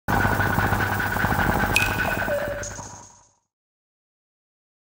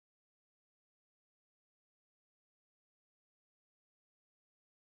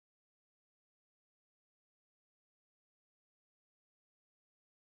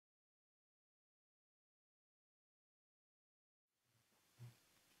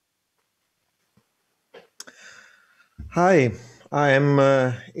Hi, I'm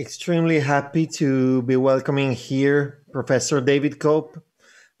extremely happy to be welcoming here Professor David Cope,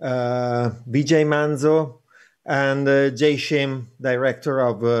 Vijay Manzo, and Jay Shim, director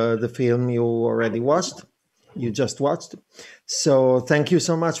of the film you already watched. You just watched. So thank you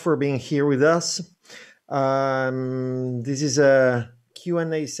so much for being here with us. This is a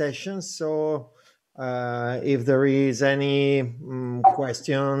Q&A session, so if there is any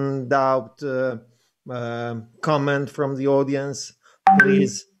question, doubt, comment from the audience,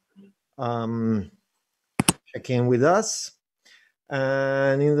 please check in with us.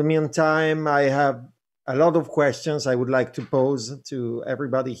 And in the meantime, I have a lot of questions I would like to pose to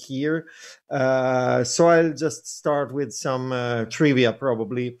everybody here. So I'll just start with some trivia,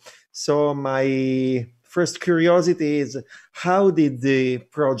 probably. So my first curiosity is, how did the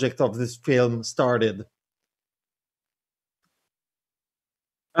project of this film started?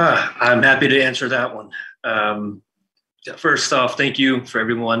 I'm happy to answer that one. First off, thank you for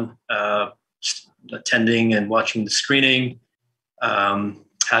everyone attending and watching the screening.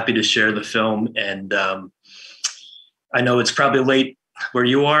 Happy to share the film, and I know it's probably late where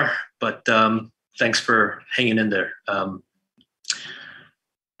you are, but thanks for hanging in there.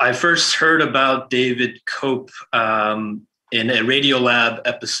 I first heard about David Cope in a Radiolab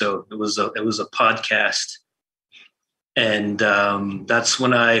episode. It was a podcast, and that's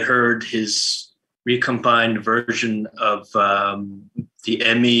when I heard his recombined version of the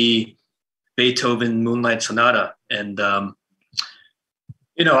Emmy Beethoven Moonlight Sonata, and I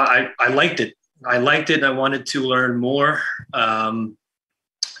liked it. I liked it. And I wanted to learn more, and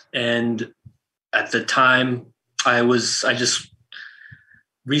at the time, I just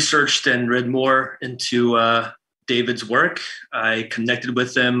researched and read more into David's work. I connected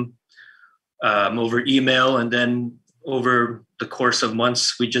with him over email, and then over the course of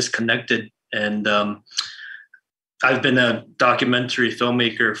months, we just connected. And I've been a documentary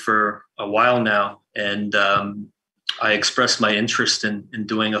filmmaker for a while now, and I expressed my interest in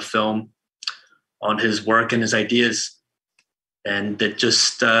doing a film on his work and his ideas, and it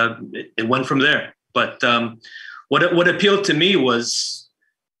just it went from there. But what appealed to me was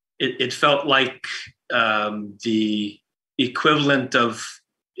it felt like the equivalent of,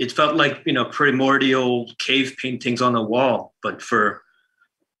 it felt like, primordial cave paintings on a wall, but for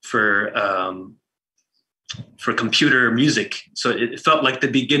computer music. So it felt like the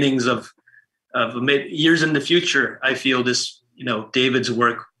beginnings of years in the future. I feel this, David's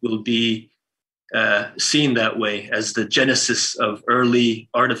work will be seen that way, as the genesis of early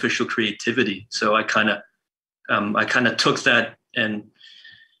artificial creativity. So I kind of took that and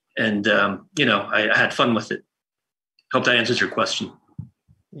I had fun with it. Hope that answers your question.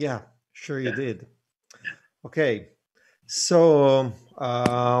 Yeah, sure you did. Okay, so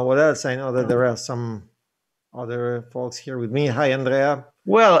what else? I know that there are some other folks here with me. Hi, Andrea.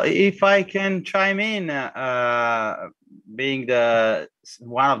 Well, if I can chime in, being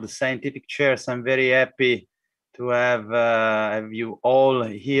one of the scientific chairs, I'm very happy to have you all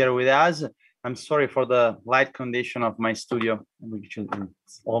here with us. I'm sorry for the light condition of my studio, which is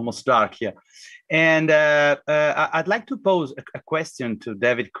almost dark here. And I'd like to pose a question to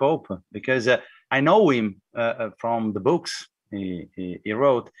David Cope, because I know him from the books he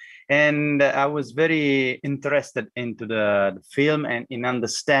wrote, and I was very interested into the film and in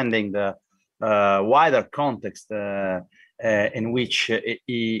understanding the wider context in which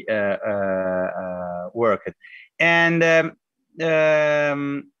he worked. And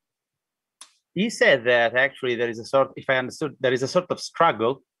he said that actually there is a sort, if I understood, there is a sort of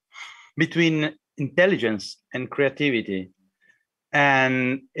struggle between intelligence and creativity.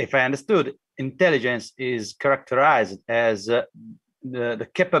 And if I understood, intelligence is characterized as the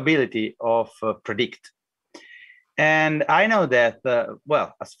capability of predict. And I know that,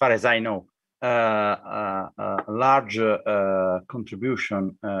 well, as far as I know, a large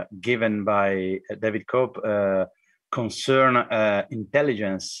contribution given by David Cope concern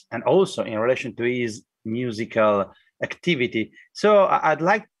intelligence, and also in relation to his musical activity. So I'd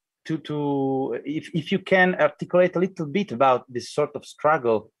like to if you can articulate a little bit about this sort of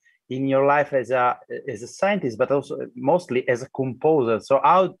struggle in your life as a scientist, but also mostly as a composer. So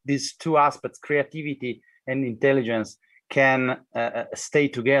how these two aspects, creativity and intelligence, can stay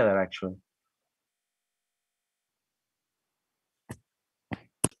together, actually.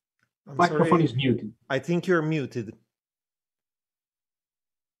 Microphone is muted. I think you're muted.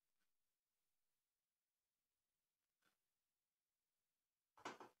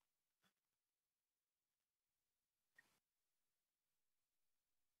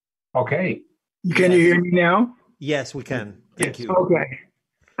 Okay. Can you hear me now? Yes, we can. Thank you. Okay.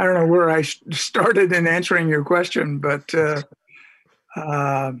 I don't know where I started in answering your question, but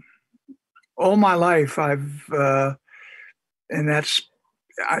all my life and that's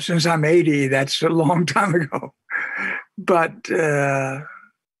since I'm 80, that's a long time ago. But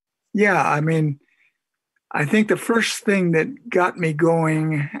yeah, I mean, I think the first thing that got me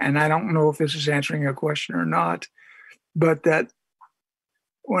going, and I don't know if this is answering a question or not, but that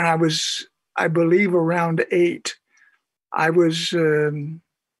when I was, I believe, around 8, I was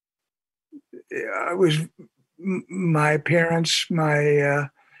my parents, my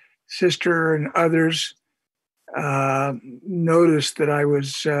sister, and others noticed that I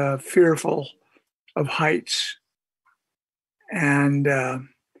was fearful of heights, and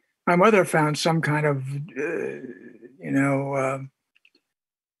my mother found some kind of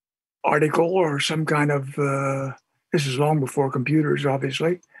article or some kind of this is long before computers,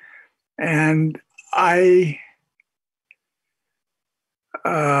 obviously, and I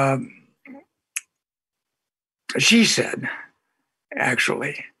she said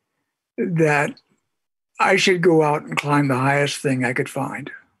actually that I should go out and climb the highest thing I could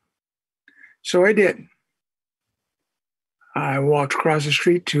find. So I did. I walked across the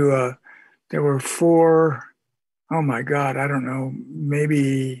street to there were 4, oh my God, I don't know,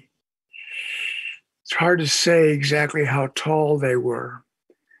 maybe it's hard to say exactly how tall they were,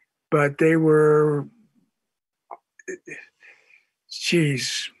 but they were,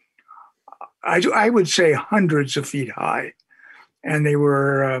 geez, I would say hundreds of feet high. And they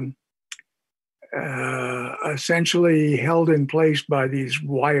were essentially held in place by these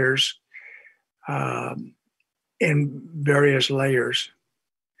wires in various layers.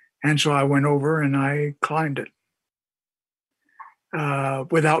 And so I went over and I climbed it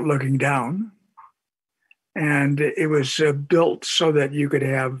without looking down. And it was built so that you could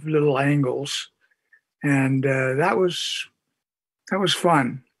have little angles. And that was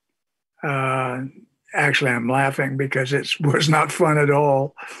fun. Actually, I'm laughing because it was not fun at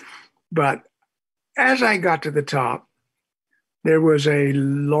all. But as I got to the top, there was a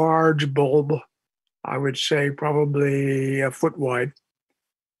large bulb, I would say probably a foot wide,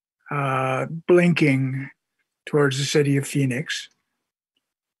 blinking towards the city of Phoenix,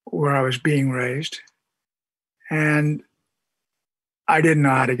 where I was being raised. And I didn't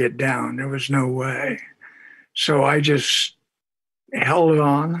know how to get down. There was no way. So I just held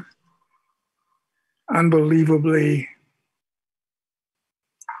on, unbelievably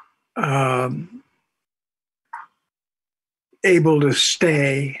able to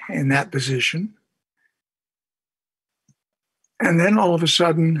stay in that position. And then all of a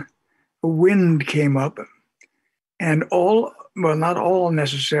sudden, a wind came up, and not all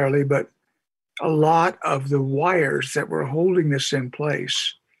necessarily, but a lot of the wires that were holding this in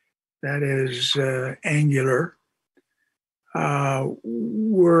place, that is angular,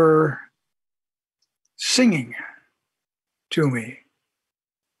 were singing to me.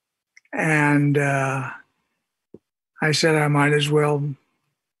 And I said I might as well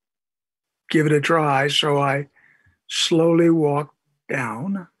give it a try. So I slowly walked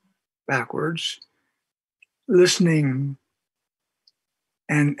down backwards, listening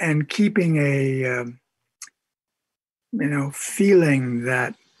and keeping a feeling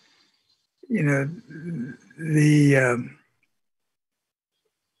that the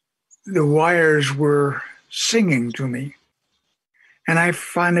wires were singing to me. And I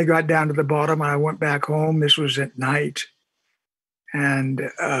finally got down to the bottom and I went back home. This was at night. And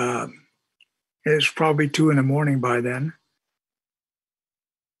it was probably 2 a.m. by then.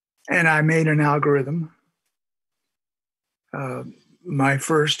 And I made an algorithm. My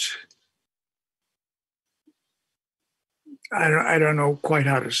first, I don't know quite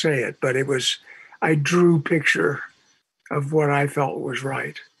how to say it, but I drew a picture of what I felt was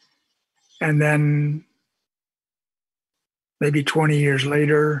right. And then maybe 20 years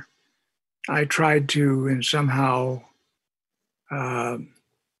later, I tried to and somehow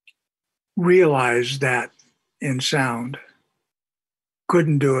realize that in sound.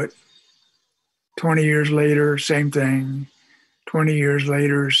 Couldn't do it. 20 years later, same thing. 20 years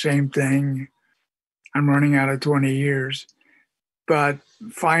later, same thing. I'm running out of 20 years. But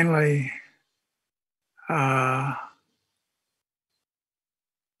finally,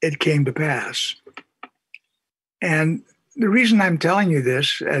 it came to pass. And the reason I'm telling you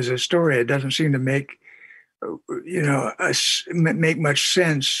this as a story, it doesn't seem to make make much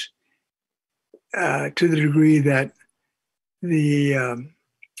sense to the degree that the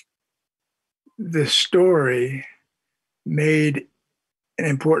story made an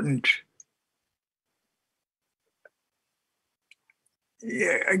important.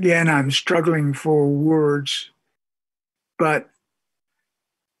 Again, I'm struggling for words, but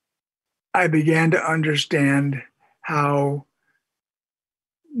I began to understand how,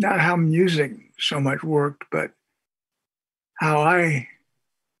 not how music so much worked, but how I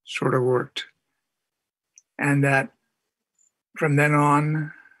sort of worked. And that from then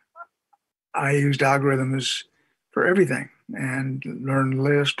on, I used algorithms for everything and learned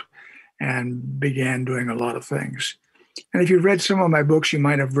Lisp and began doing a lot of things. And if you've read some of my books, you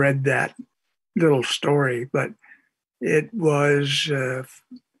might have read that little story, but it was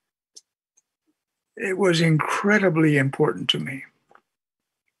incredibly important to me.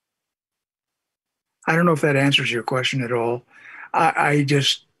 I don't know if that answers your question at all. I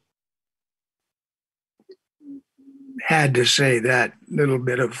just had to say that little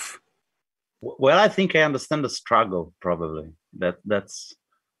bit of. Well, I think I understand the struggle. Probably that's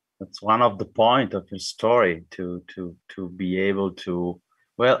one of the point of your story to be able to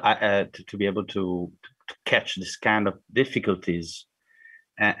to be able to catch this kind of difficulties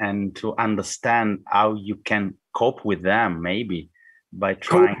and to understand how you can cope with them, maybe by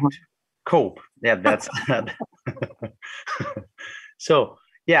trying to cope. Yeah, that's so.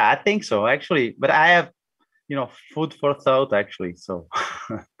 Yeah, I think so actually. But I have, food for thought actually. So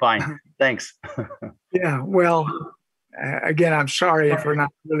fine, thanks. Yeah, well, again, I'm sorry for not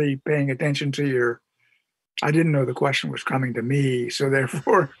really paying attention to your. I didn't know the question was coming to me, so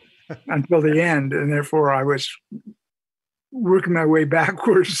therefore, until the end, and therefore I was working my way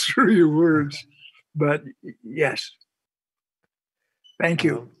backwards through your words. But yes, thank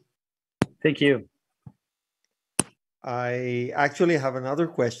you. Thank you. I actually have another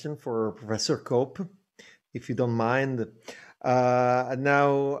question for Professor Cope, if you don't mind.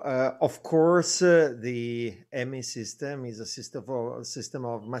 Of course, the ME system is a system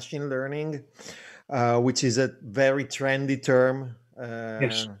of machine learning, which is a very trendy term.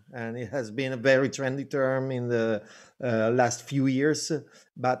 Yes. And it has been a very trendy term in the last few years.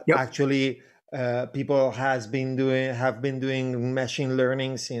 But actually, people have been doing machine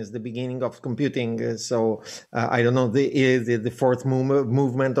learning since the beginning of computing. So I don't know, the fourth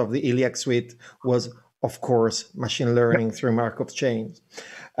movement of the Iliac suite was, of course, machine learning through Markov chains.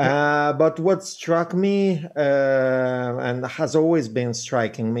 But what struck me and has always been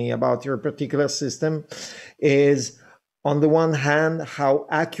striking me about your particular system is, on the one hand, how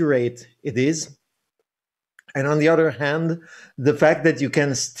accurate it is, and on the other hand, the fact that you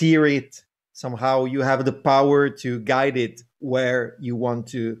can steer it somehow. You have the power to guide it where you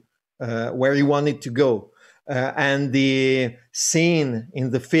want it to go. And the scene in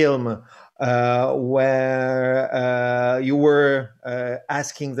the film where you were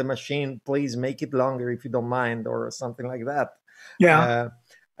asking the machine, please make it longer if you don't mind, or something like that. Yeah.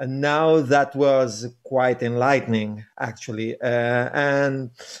 And now that was quite enlightening, actually.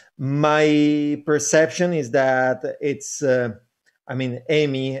 And my perception is that it's,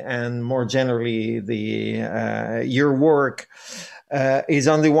 Amy, and more generally, your work is,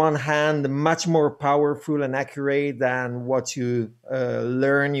 on the one hand, much more powerful and accurate than what you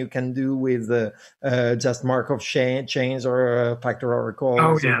you can do with just Markov chains or factor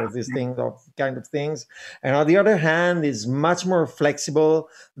calls or these kind of things. And on the other hand, is much more flexible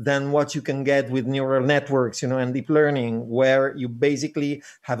than what you can get with neural networks, and deep learning, where you basically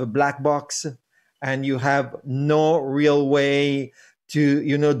have a black box and you have no real way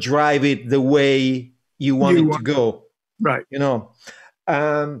to drive it the way you want it to go. Right.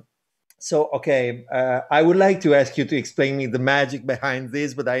 Okay, I would like to ask you to explain me the magic behind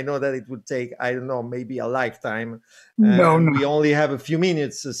this, but I know that it would take, I don't know, maybe a lifetime. No. We only have a few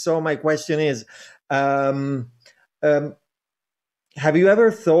minutes. So my question is, have you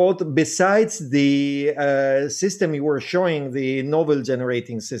ever thought, besides the system you were showing, the novel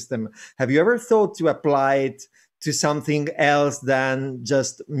generating system, have you ever thought to apply it to something else than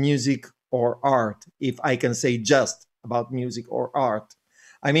just music or art, if I can say just about music or art?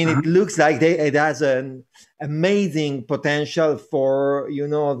 I mean, it looks like it has an amazing potential for,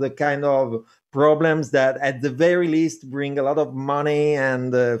 the kind of problems that at the very least bring a lot of money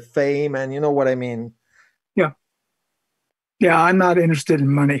and fame, and you know what I mean? Yeah. Yeah, I'm not interested in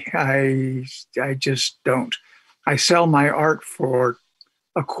money. I just don't. I sell my art for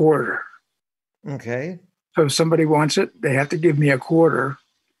a quarter. Okay. So if somebody wants it, they have to give me a quarter.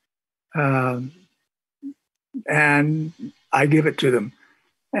 And I give it to them.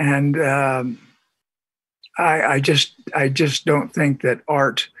 And I just don't think that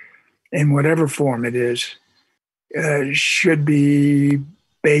art, in whatever form it is, should be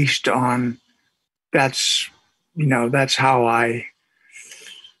based on that's how I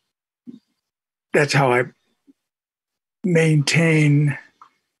maintain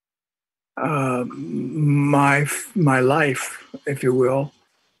my life, if you will.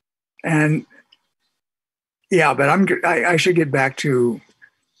 And yeah, but I should get back to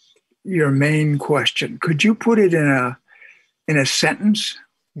your main question. Could you put it in a sentence?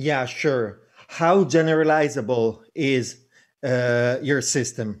 Yeah, sure. How generalizable is your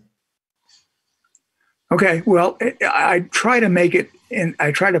system? Okay, well, I try to make it, and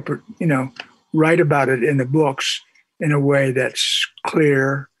I try to, write about it in the books in a way that's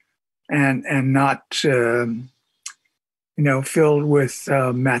clear and not, filled with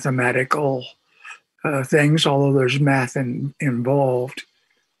mathematical things, although there's math involved.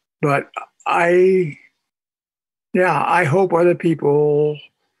 But I, I hope other people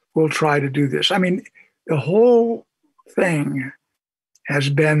will try to do this. I mean, the whole thing has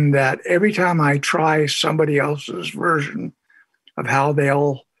been that every time I try somebody else's version of how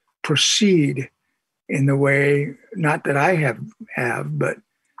they'll proceed in the way, not that I have, but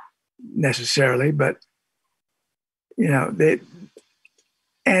necessarily, but they,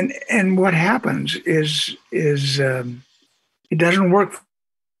 and what happens is it doesn't work.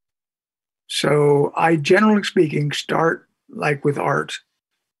 So I, generally speaking, start like with art,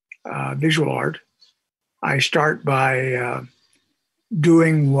 visual art. I start by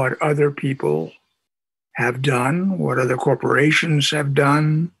doing what other people have done, what other corporations have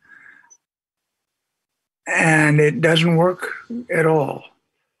done, and it doesn't work at all.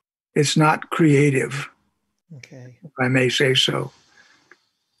 It's not creative, Okay. if I may say so.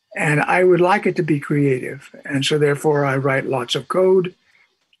 And I would like it to be creative. And so therefore I write lots of code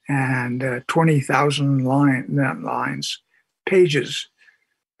and 20,000 pages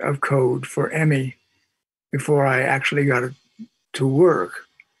of code for Emmy before I actually got it to work.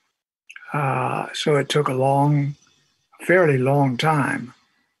 So it took fairly long time,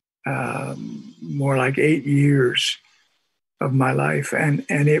 more like 8 years of my life. And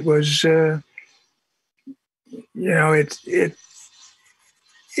it was,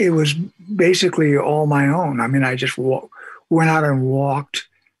 it was basically all my own. I mean, I just went out and walked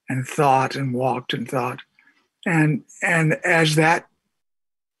and thought and walked and thought. And as that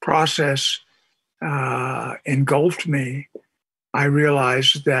process engulfed me, I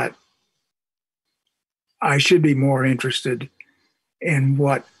realized that I should be more interested in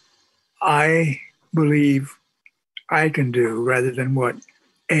what I believe I can do rather than what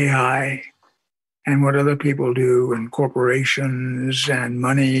AI and what other people do and corporations and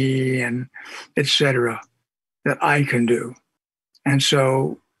money and et cetera that I can do. And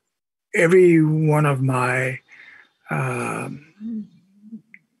so every one of my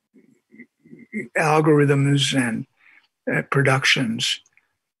algorithms and productions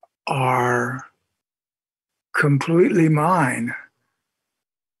are completely mine.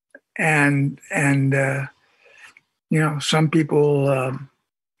 And some people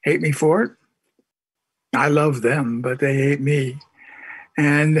hate me for it. I love them, but they hate me.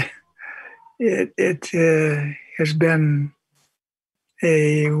 And it has been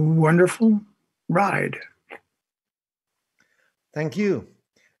a wonderful ride. Thank you.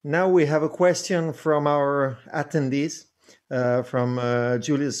 Now we have a question from our attendees, from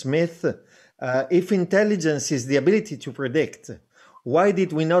Julius Smith. If intelligence is the ability to predict, why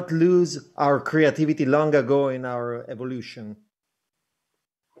did we not lose our creativity long ago in our evolution?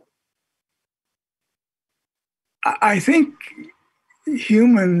 I think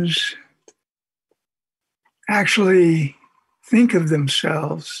humans actually think of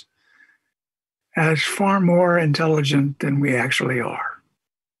themselves as far more intelligent than we actually are.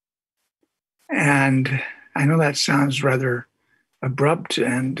 And I know that sounds rather abrupt,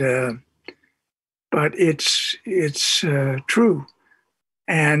 but it's true.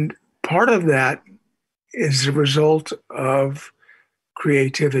 And part of that is the result of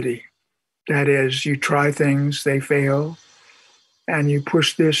creativity. That is, you try things, they fail, and you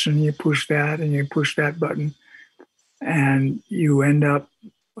push this and you push that and you push that button, and you end up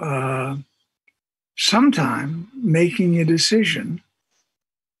sometime making a decision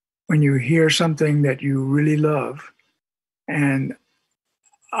when you hear something that you really love. And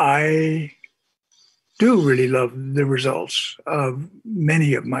I do really love the results of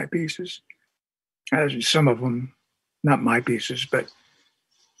many of my pieces, as some of them, not my pieces, but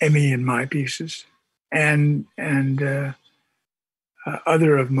Emmy and my pieces, and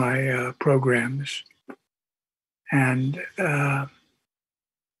other of my programs. And I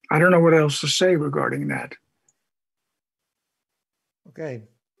don't know what else to say regarding that. Okay,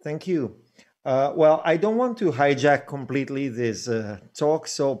 thank you. Well, I don't want to hijack completely this talk,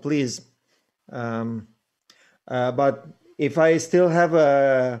 so please. But if I still have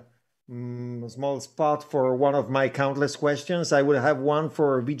a small spot for one of my countless questions, I will have one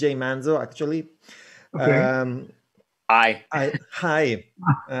for Vijay Manzo, actually. Okay. Hi. Hi.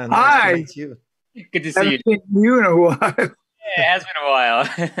 Nice Hi. to meet you. Good to see Haven't you. seen you in a while. Yeah, it has been a while.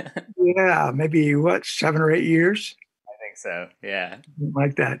 Yeah, maybe what, 7 or 8 years? I think so. Yeah. Something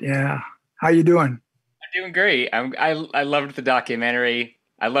like that. Yeah. How you doing? I'm doing great. I loved the documentary.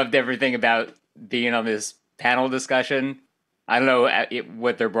 I loved everything about being on this panel discussion. I don't know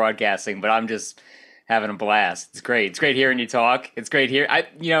what they're broadcasting, but I'm just having a blast. It's great. It's great hearing you talk. It's great here.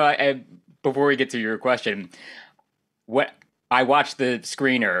 Before we get to your question, what I watched the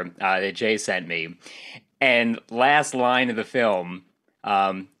screener that Jay sent me, and last line of the film,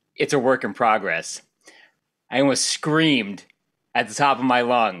 it's a work in progress. I almost screamed at the top of my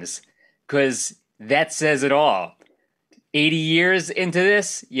lungs because that says it all. 80 years into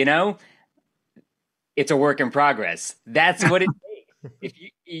this, it's a work in progress. That's what it takes.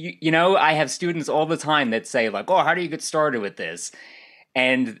 If I have students all the time that say like, "Oh, how do you get started with this?"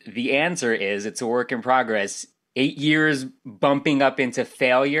 And the answer is it's a work in progress. 8 years bumping up into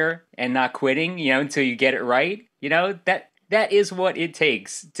failure and not quitting, until you get it right. That is what it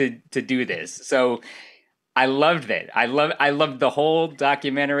takes to do this. So I loved it. I loved the whole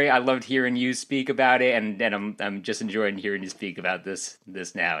documentary. I loved hearing you speak about it, and I'm just enjoying hearing you speak about this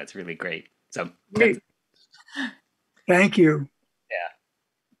now. It's really great. So Great. Thank you.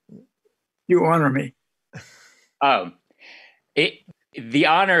 Yeah. You honor me. The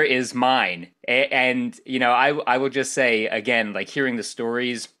honor is mine. And I will just say again, like hearing the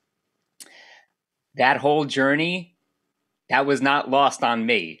stories, that whole journey, that was not lost on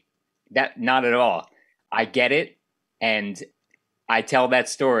me. That not at all. I get it, and I tell that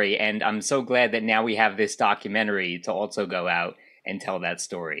story, and I'm so glad that now we have this documentary to also go out and tell that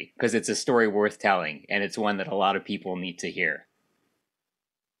story, because it's a story worth telling, and it's one that a lot of people need to hear.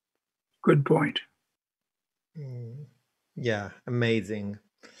 Good point. Yeah, amazing.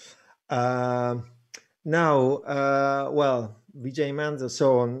 Now, well, Vijay Manzo,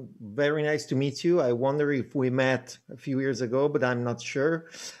 so very nice to meet you. I wonder if we met a few years ago, but I'm not sure.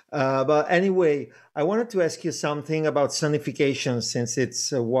 But anyway, I wanted to ask you something about sonification, since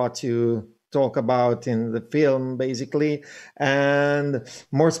it's what you talk about in the film, basically, and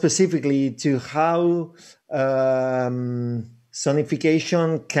more specifically to how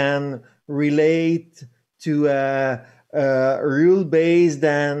sonification can relate to rule-based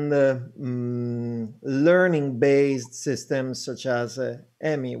and learning-based systems such as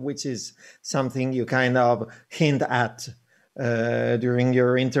EMI, which is something you kind of hint at during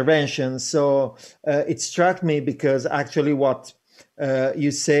your intervention. So it struck me because actually what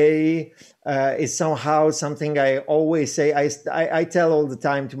you say is somehow something I always say. I tell all the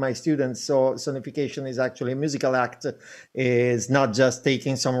time to my students. So sonification is actually a musical act. Is not just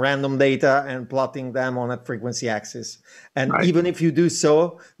taking some random data and plotting them on a frequency axis. And Right. even if you do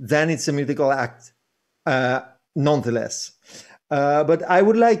so, then it's a musical act, nonetheless. But I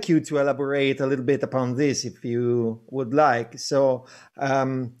would like you to elaborate a little bit upon this, if you would like. So,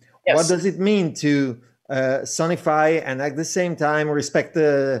 Yes. What does it mean to sonify and at the same time respect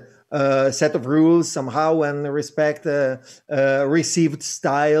the set of rules somehow and respect received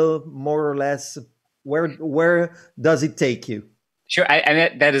style, more or less? Where does it take you? Sure,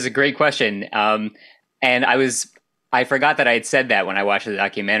 that is a great question. And I forgot that I had said that when I watched the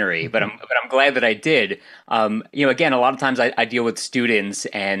documentary, but I'm glad that I did. Again, a lot of times I deal with students,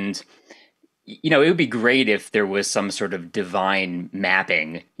 and it would be great if there was some sort of divine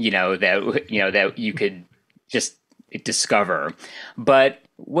mapping, that you could just discover. But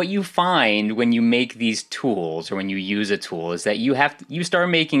what you find when you make these tools, or when you use a tool, is that you start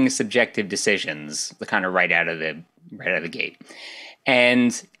making subjective decisions, kind of right out of the gate.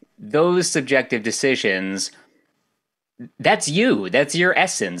 And those subjective decisions, that's your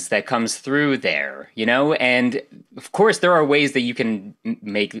essence that comes through there, and of course there are ways that you can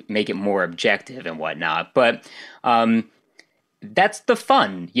make it more objective and whatnot, but that's the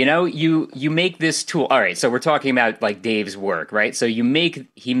fun, you make this tool. All right, so we're talking about like Dave's work, right? So he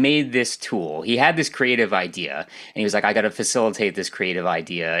made this tool. He had this creative idea, and he was like, I got to facilitate this creative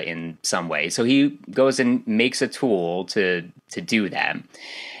idea in some way. So he goes and makes a tool to do that.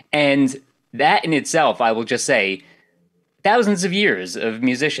 And that in itself, I will just say, thousands of years of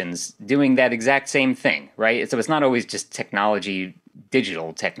musicians doing that exact same thing, right? So it's not always just technology,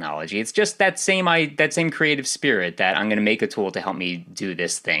 digital technology. It's just that same creative spirit that I'm going to make a tool to help me do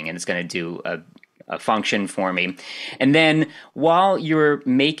this thing, and it's going to do a function for me. And then while you're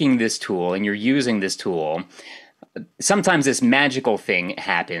making this tool and you're using this tool, sometimes this magical thing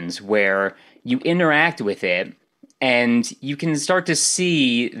happens where you interact with it and you can start to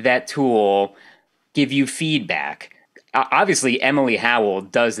see that tool give you feedback. Obviously, Emily Howell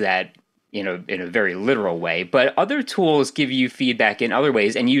does that in a very literal way, but other tools give you feedback in other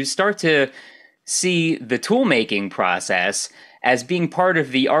ways, and you start to see the tool making process as being part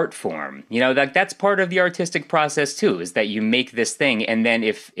of the art form. That's part of the artistic process too, is that you make this thing, and then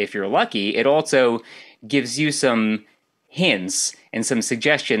if you're lucky, it also gives you some hints and some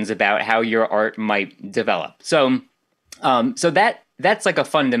suggestions about how your art might develop. So that's like a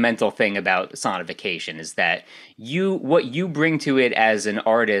fundamental thing about sonification, is that what you bring to it as an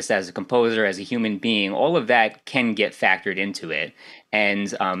artist, as a composer, as a human being, all of that can get factored into it.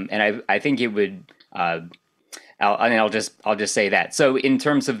 And I think it would. I'll just say that. So in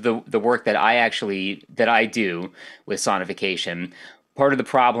terms of the work that I do with sonification, part of the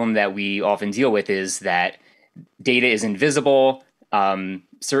problem that we often deal with is that data is invisible.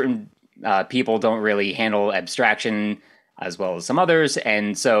 Certain people don't really handle abstraction as well as some others,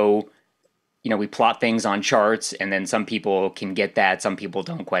 and so we plot things on charts, and then some people can get that, some people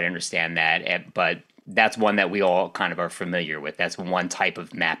don't quite understand that, but that's one that we all kind of are familiar with. That's one type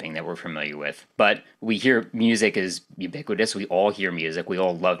of mapping that we're familiar with. But we hear music is ubiquitous. We all hear music. We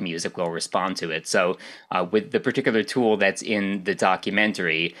all love music. We all respond to it. So with the particular tool that's in the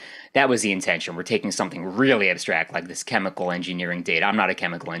documentary, that was the intention. We're taking something really abstract like this chemical engineering data. I'm not a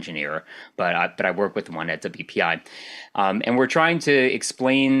chemical engineer, but I work with one at WPI. And we're trying to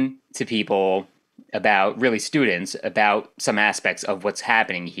explain to people, students, about some aspects of what's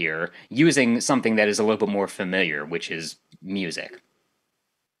happening here using something that is a little bit more familiar, which is music.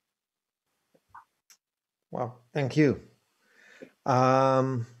 Well, thank you.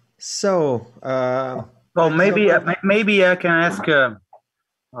 Well, maybe I can ask a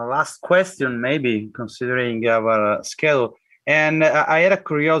last question, maybe considering our schedule. And I had a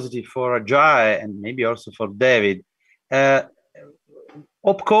curiosity for Jai and maybe also for David.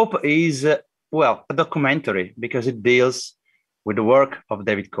 Op.Cope is a documentary because it deals with the work of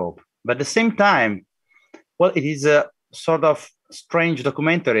David Cope. But at the same time, it is a sort of strange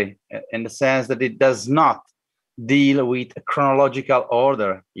documentary in the sense that it does not deal with a chronological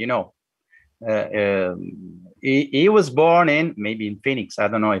order. He was born in Phoenix. I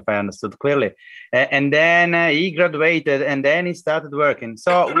don't know if I understood clearly. And then he graduated, and then he started working.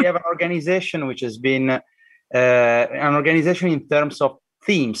 So we have an organization which has been an organization in terms of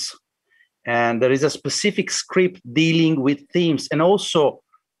themes. And there is a specific script dealing with themes, and also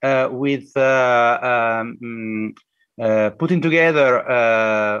with putting together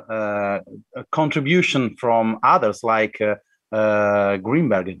a contribution from others like Bernard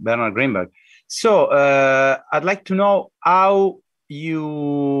Greenberg. So I'd like to know how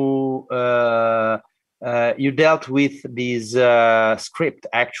you dealt with this script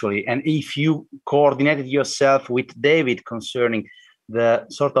actually, and if you coordinated yourself with David concerning the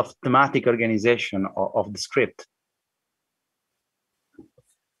sort of thematic organization of the script.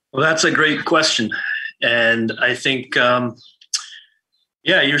 Well, that's a great question. And I think,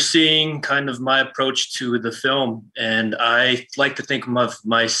 you're seeing kind of my approach to the film. And I like to think of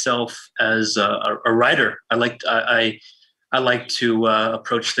myself as a writer. I like to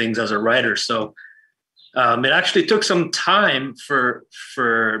approach things as a writer. So it actually took some time for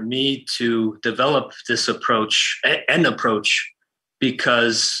me to develop this approach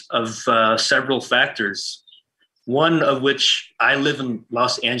because of several factors. One of which, I live in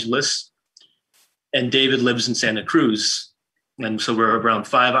Los Angeles and David lives in Santa Cruz. And so we're around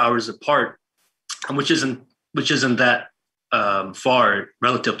 5 hours apart, which isn't that far,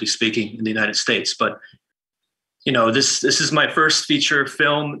 relatively speaking, in the United States. But, this is my first feature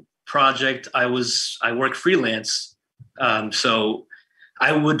film project. I work freelance. So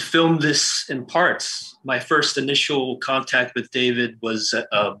I would film this in parts. My first initial contact with David was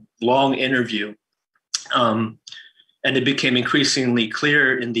a long interview. And it became increasingly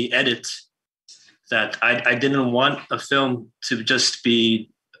clear in the edit that I didn't want a film to just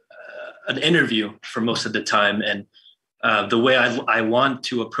be an interview for most of the time. And the way I want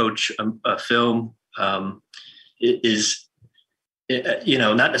to approach a film is,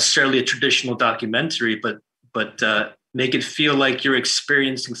 not necessarily a traditional documentary, but make it feel like you're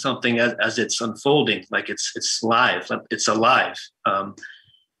experiencing something as it's unfolding, like it's live, it's alive.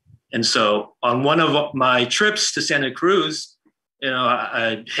 And so on one of my trips to Santa Cruz,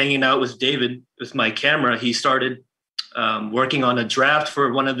 hanging out with David with my camera, he started working on a draft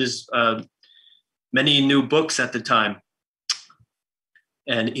for one of his many new books at the time.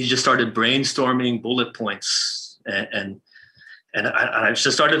 And he just started brainstorming bullet points and I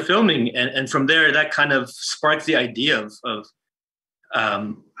just started filming. And from there, that kind of sparked the idea of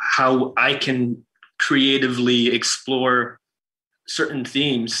how I can creatively explore certain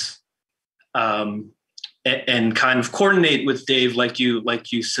themes and kind of coordinate with Dave, like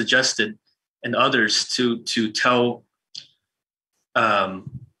you suggested, and others to tell a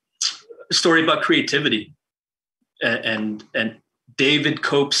story about creativity and David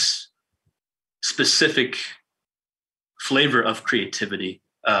Cope's specific flavor of creativity,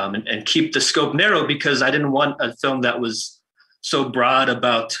 and keep the scope narrow, because I didn't want a film that was so broad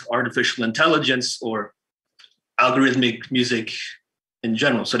about artificial intelligence or algorithmic music in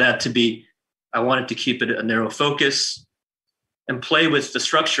general. So that I wanted to keep it a narrow focus and play with the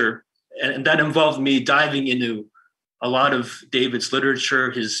structure. And that involved me diving into a lot of David's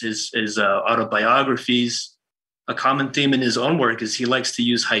literature, his autobiographies. A common theme in his own work is he likes to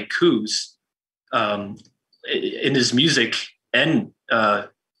use haikus in his music and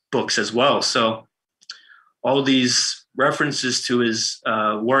books as well. So all these references to his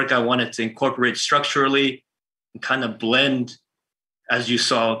work I wanted to incorporate structurally and kind of blend, as you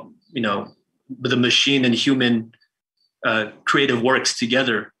saw, the machine and human creative works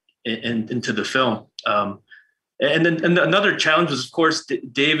together into the film. And another challenge was, of course,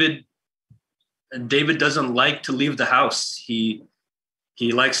 David doesn't like to leave the house. He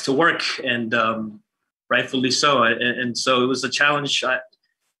likes to work, and rightfully so. And so it was a challenge. I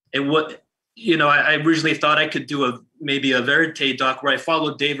originally thought I could do maybe a verite doc where I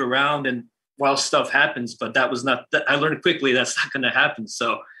followed Dave around and while stuff happens, but that was not. I learned quickly that's not going to happen.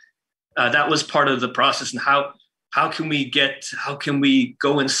 So that was part of the process. And how can we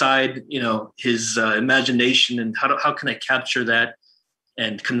go inside, his imagination, and how can I capture that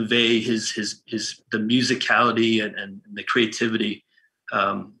and convey the musicality and the creativity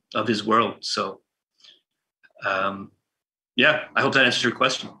of his world. So I hope that answers your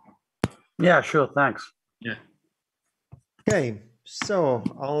question. Yeah, sure. Thanks. Yeah. Okay. So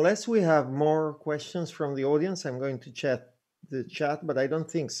unless we have more questions from the audience, I'm going to check the chat, but I don't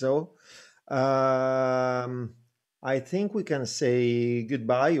think so. I think we can say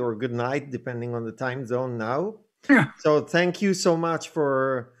goodbye or good night, depending on the time zone now. Yeah. So thank you so much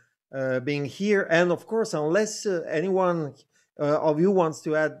for being here. And of course, unless anyone of you wants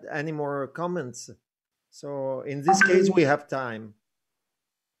to add any more comments. So in this case, we have time.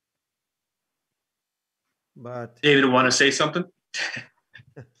 But David, want to say something?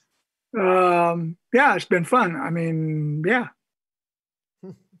 Yeah, it's been fun. I mean, yeah.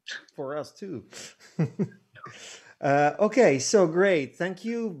 For us too. Okay, so great. Thank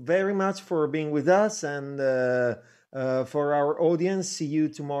you very much for being with us, and for our audience, see you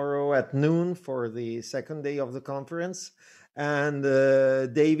tomorrow at noon for the second day of the conference. And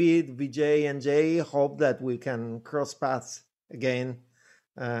David, Vijay, and Jay, hope that we can cross paths again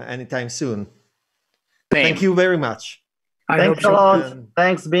anytime soon. Same. Thank you very much. Thanks a lot.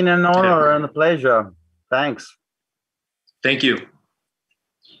 Thanks, been an honor and a pleasure. Thanks. Thank you.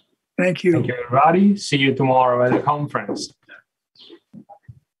 Thank you. Thank you, everybody. See you tomorrow at the conference.